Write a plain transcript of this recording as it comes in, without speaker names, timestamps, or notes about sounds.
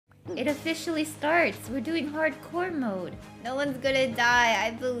It officially starts. We're doing hardcore mode. No one's gonna die,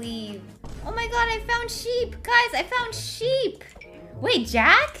 I believe. Oh my god, I found sheep! Guys, I found sheep! Wait,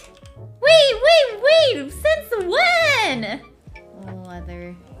 Jack? Wait! Since when? Oh,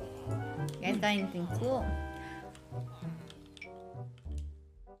 leather. You guys got anything cool?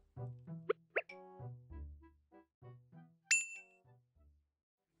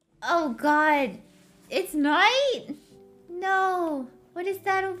 Oh god. It's night? No. What is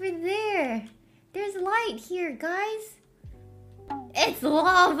that over there? There's light here, guys. It's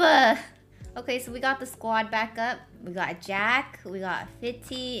lava! Okay, so we got the squad back up. We got Jack, we got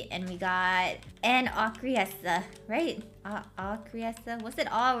Fitty, and we got... And Akriesa, right? Akriesa? Was it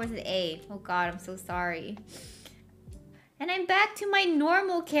A or was it A? Oh god, I'm so sorry. And I'm back to my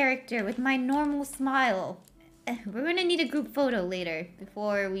normal character with my normal smile. We're gonna need a group photo later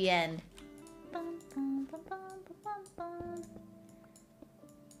before we end.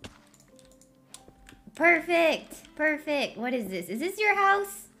 Perfect. What is this? Is this your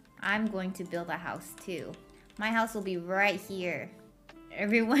house? I'm going to build a house too. My house will be right here.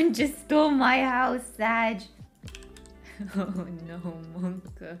 Everyone just stole my house, Sag. Oh no,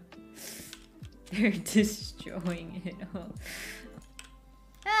 Monka. They're destroying it all.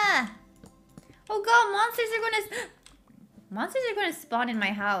 Ah! Oh god, monsters are gonna spawn in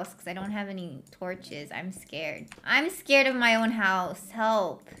my house because I don't have any torches. I'm scared. I'm scared of my own house.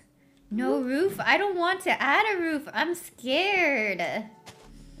 Help. No roof? I don't want to add a roof. I'm scared.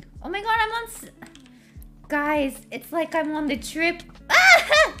 Oh my god, I'm on... Guys, it's like I'm on the trip.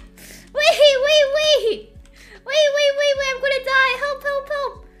 Ah! Wait! I'm gonna die.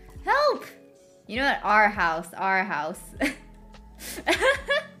 Help! You know what? Our house. You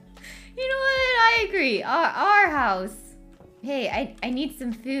know what? I agree. Our house. Hey, I need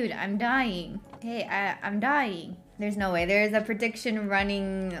some food. I'm dying. Hey, I'm dying. There's no way. There's a prediction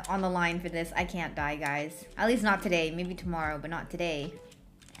running on the line for this. I can't die, guys. At least not today. Maybe tomorrow, but not today.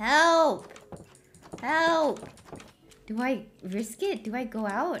 Help! Do I risk it? Do I go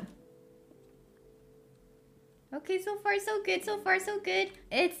out? Okay, so far so good.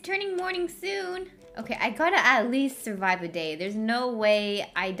 It's turning morning soon. Okay, I gotta at least survive a day. There's no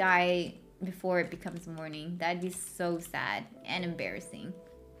way I die before it becomes morning. That'd be so sad and embarrassing.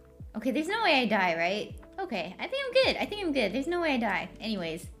 Okay, there's no way I die, right? Okay, I think I'm good. There's no way I die.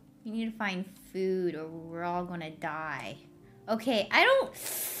 Anyways, we need to find food or we're all gonna die. Okay, I don't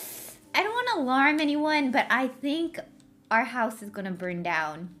want to alarm anyone, but I think our house is gonna burn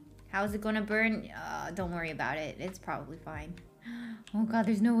down. How is it gonna burn? Don't worry about it. It's probably fine. Oh god,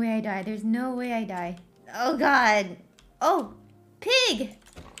 there's no way I die. Oh god. Oh, pig!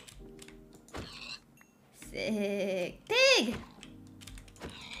 Sick. Pig!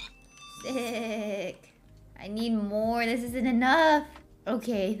 Sick. I need more. This isn't enough.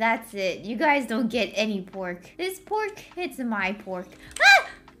 Okay, that's it. You guys don't get any pork. This pork, it's my pork. Ah!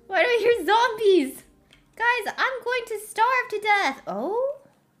 Why do I hear zombies? Guys, I'm going to starve to death. Oh?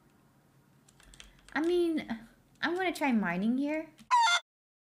 I mean, I'm gonna try mining here.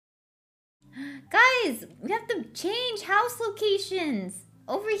 Guys, we have to change house locations.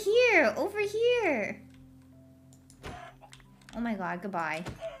 Over here. Oh my god, goodbye.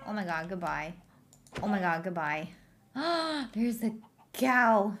 There's a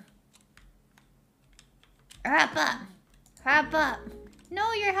cow. Wrap up.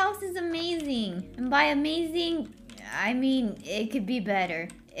 No, your house is amazing. And by amazing, I mean, it could be better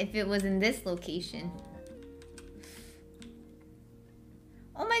if it was in this location.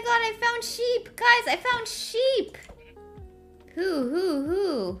 Oh my god, I found sheep! Guys, I found sheep!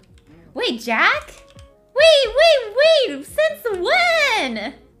 Who? Wait, Jack? Wait! Since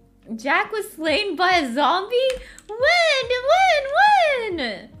when? Jack was slain by a zombie? When?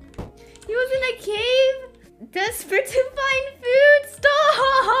 He was in a cave? Desperate to find food?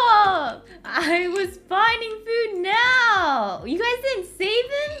 Stop! I was finding food now! You guys didn't save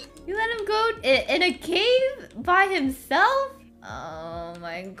him? You let him go in a cave by himself? Oh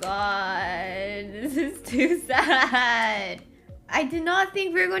my god, this is too sad. I did not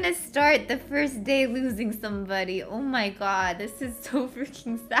think we were going to start the first day losing somebody. Oh my god, this is so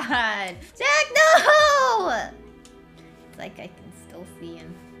freaking sad. Jack, no! It's like I can still see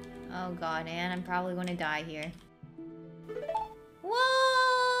him. Oh god, and I'm probably going to die here. Whoa!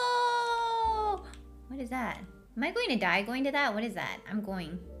 What is that? Am I going to die going to that? What is that? I'm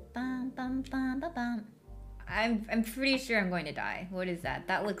going. Bum, bum, bum, bum, bum. I'm pretty sure I'm going to die. What is that?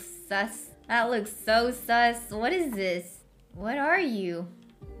 That looks sus. That looks so sus. What is this? What are you?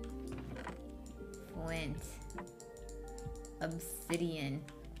 Flint. Obsidian.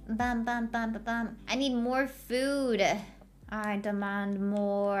 Bum, bum, bum, bum, bum. I need more food. I demand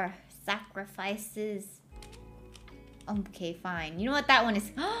more. sacrifices. Okay, fine. You know what that one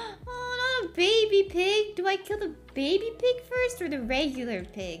is? Oh, not a baby pig. Do I kill the baby pig first or the regular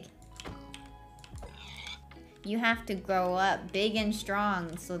pig? You have to grow up big and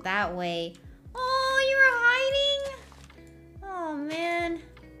strong so that way... Oh, you were hiding? Oh, man.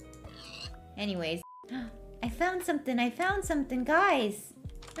 Anyways. I found something. I found something, guys.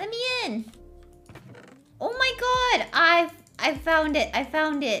 Let me in. Oh my god. I found it. I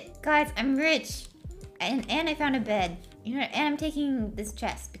found it. Guys, I'm rich. And I found a bed. You know, and I'm taking this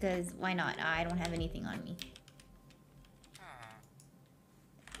chest because why not? I don't have anything on me.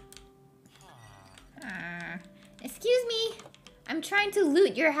 Excuse me. I'm trying to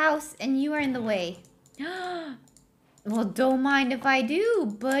loot your house and you are in the way. Well, don't mind if I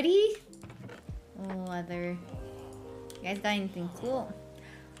do, buddy. Oh, leather. You guys got anything cool?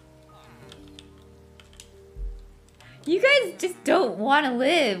 You guys just don't want to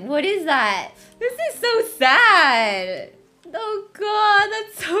live. What is that? This is so sad. Oh god,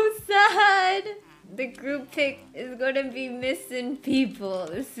 that's so sad. The group pick is gonna be missing people.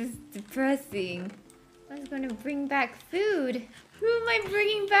 This is depressing. I was gonna bring back food. Who am I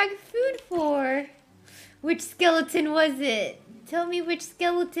bringing back food for? Which skeleton was it? Tell me which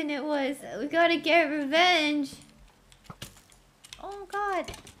skeleton it was. We gotta get revenge. Oh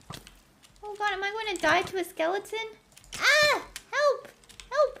god. Oh god, am I gonna die to a skeleton? Ah! Help!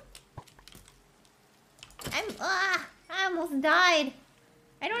 Help! I almost died.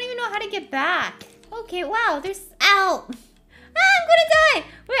 I don't even know how to get back. Okay, wow, there's... Ow! Ah, I'm gonna die!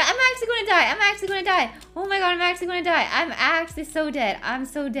 Wait, I'm actually gonna die. I'm actually gonna die. Oh my god, I'm actually gonna die. I'm actually so dead. I'm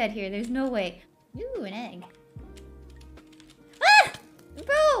so dead here. There's no way. Ooh, an egg. Ah!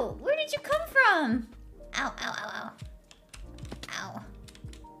 Bro, where did you come from? Ow, ow, ow, ow. Ow.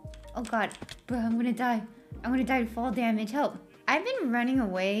 Oh god. Bro, I'm gonna die. I'm gonna die to fall damage. Help. I've been running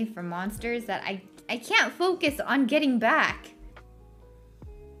away from monsters that I can't focus on getting back.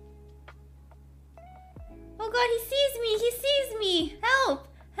 Oh god, he sees me! He sees me! Help!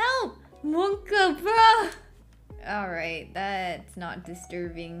 Help! Monka, bro! Alright, that's not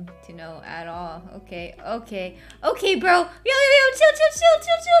disturbing to know at all. Okay, okay. Okay, bro! Yo, chill, chill, chill,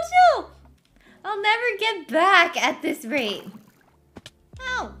 chill, chill, chill! I'll never get back at this rate.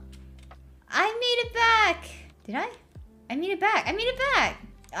 Ow! I made it back! Did I? I made it back! I made it back!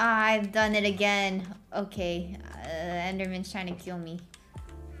 Ah, I've done it again. Okay, Enderman's trying to kill me.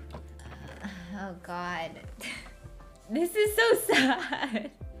 Oh god. This is so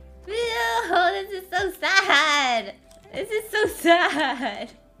sad. Oh, this is so sad. This is so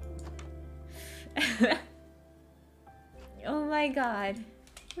sad. Oh my god.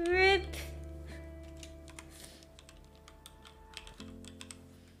 RIP.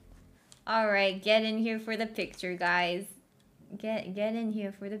 Alright, get in here for the picture, guys. Get in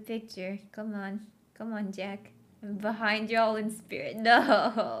here for the picture. Come on. Come on, Jack. I'm behind y'all in spirit.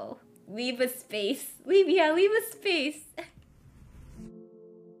 No. Leave a space. Leave a space.